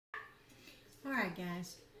All right,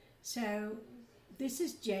 guys. So this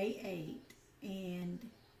is J8, and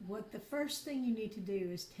what the first thing you need to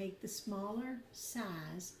do is take the smaller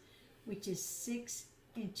size, which is 6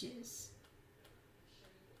 inches,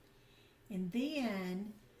 and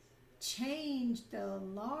then change the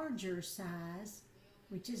larger size,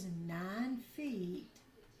 which is 9 feet.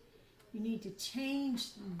 You need to change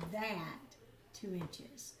that 2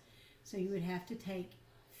 inches. So you would have to take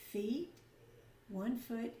feet. 1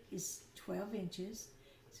 foot is 12 inches.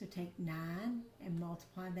 So take 9 and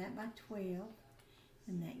multiply that by 12,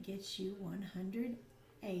 and that gets you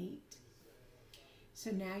 108.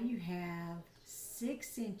 So now you have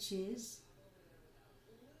 6 inches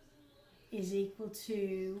is equal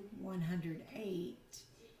to 108.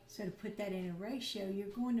 So to put that in a ratio, you're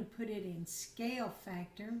going to put it in scale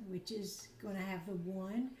factor, which is going to have the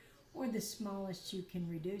 1 or the smallest you can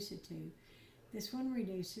reduce it to. This one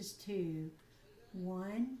reduces to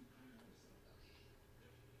 1,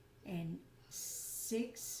 and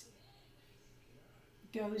 6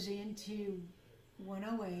 goes into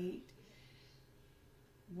 108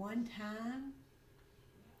 one time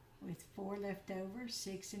with 4 left over.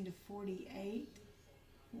 6 into 48.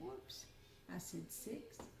 Whoops, I said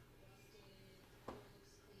 6.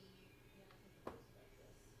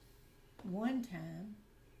 One time,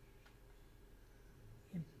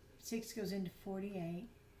 and 6 goes into 48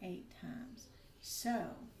 8 times.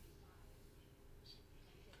 So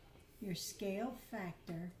your scale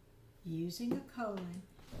factor using a colon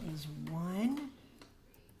is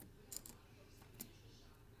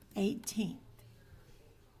 1/18.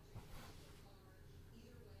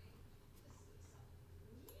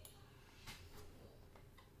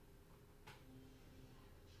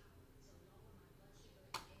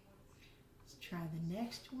 Let's try the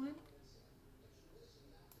next one.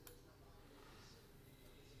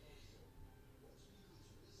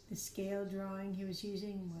 The scale drawing he was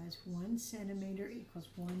using was 1 centimeter equals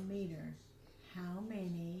 1 meter. How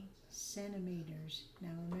many centimeters? Now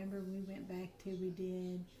remember, we went back to, we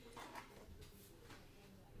did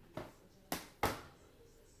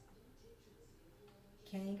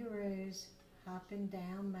kangaroos hopping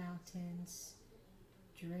down mountains,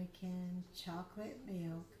 drinking chocolate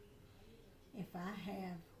milk. If I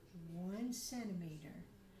have 1 centimeter,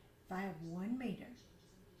 if I have 1 meter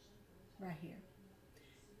right here,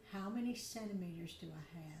 how many centimeters do I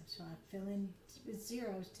have? So I fill in with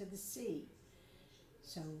zeros to the C.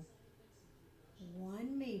 So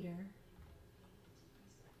 1 meter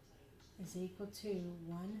is equal to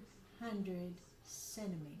 100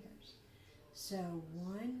 centimeters. So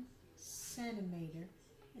 1 centimeter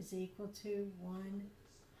is equal to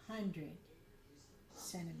 100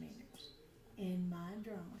 centimeters in my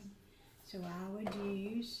drawing. So I would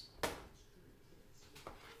use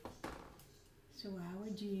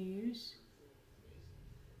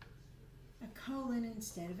a colon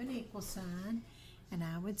instead of an equal sign, and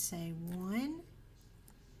I would say 1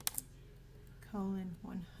 colon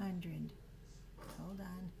 100. Hold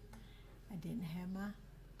on, I didn't have my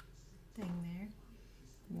thing there.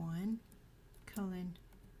 1 colon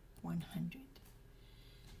 100.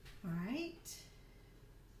 All right.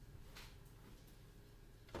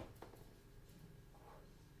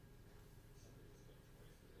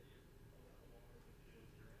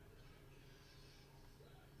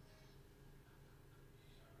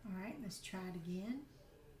 All right, let's try it again.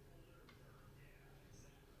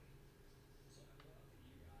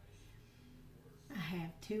 I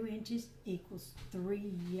have 2 inches equals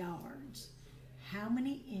 3 yards. How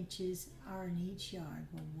many inches are in each yard?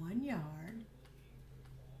 Well, 1 yard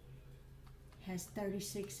has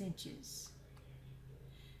 36 inches.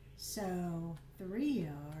 So 3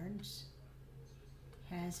 yards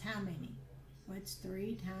has how many? What's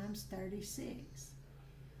 3 times 36?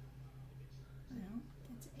 Well,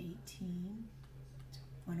 that's 18. It's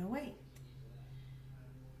 108.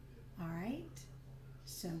 All right.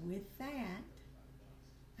 So with that,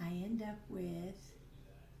 I end up with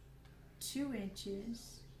 2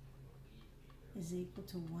 inches is equal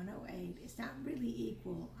to 108. It's not really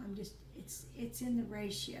equal. It's in the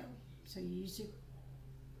ratio. So you use it.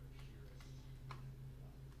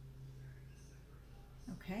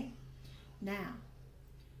 Okay. Now,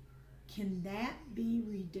 can that be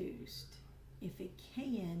reduced? If it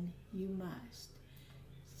can, you must.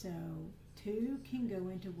 So 2 can go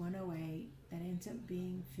into 108. That ends up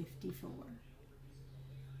being 54.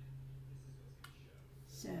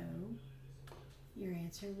 So your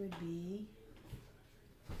answer would be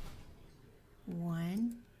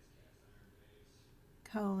 1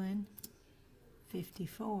 colon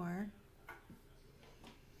 54.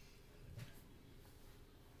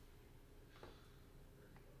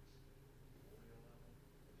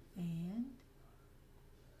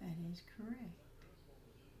 is correct.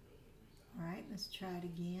 All right, let's try it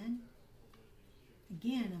again.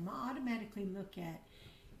 Again, I'm going to automatically look at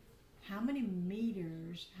how many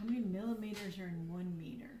meters, how many millimeters are in 1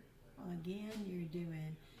 meter. Well, again, you're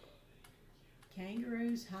doing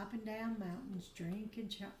kangaroos hopping down mountains, drinking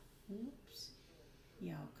oops,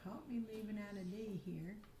 y'all caught me leaving out a D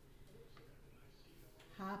here.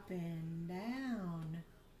 Hopping down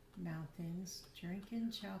mountains,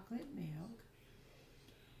 drinking chocolate milk.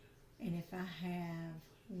 And if I have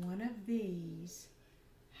one of these,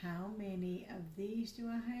 how many of these do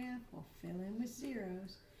I have? Well, fill in with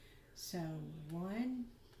zeros. So 1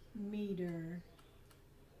 meter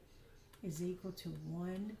is equal to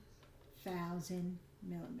 1,000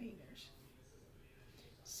 millimeters.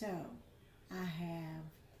 So I have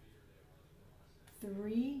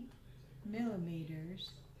 3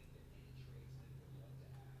 millimeters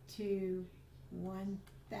to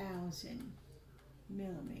 1,000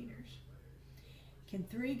 millimeters. Can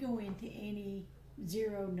 3 go into any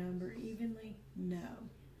zero number evenly? No.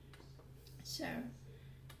 So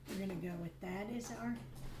we're going to go with that as our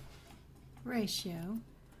ratio,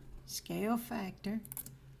 scale factor.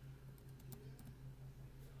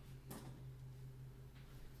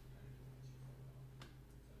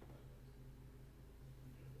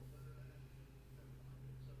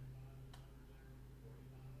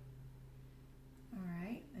 All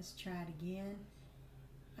right, let's try it again.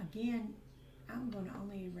 Again, I'm going to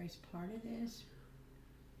only erase part of this.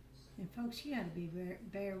 And folks, you got to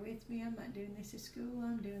bear with me. I'm not doing this at school.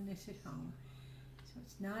 I'm doing this at home. So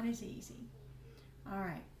it's not as easy. All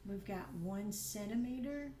right, we've got 1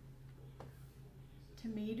 centimeter to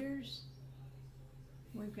meters.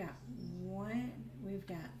 We've got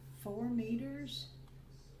 4 meters.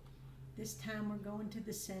 This time we're going to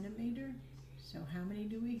the centimeter. So how many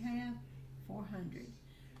do we have? 400.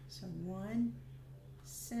 So 1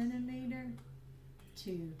 centimeter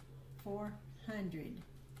to 400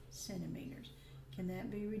 centimeters. Can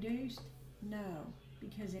that be reduced? No,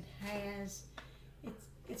 because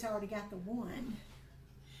it's already got the 1.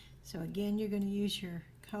 So again, you're going to use your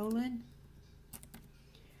colon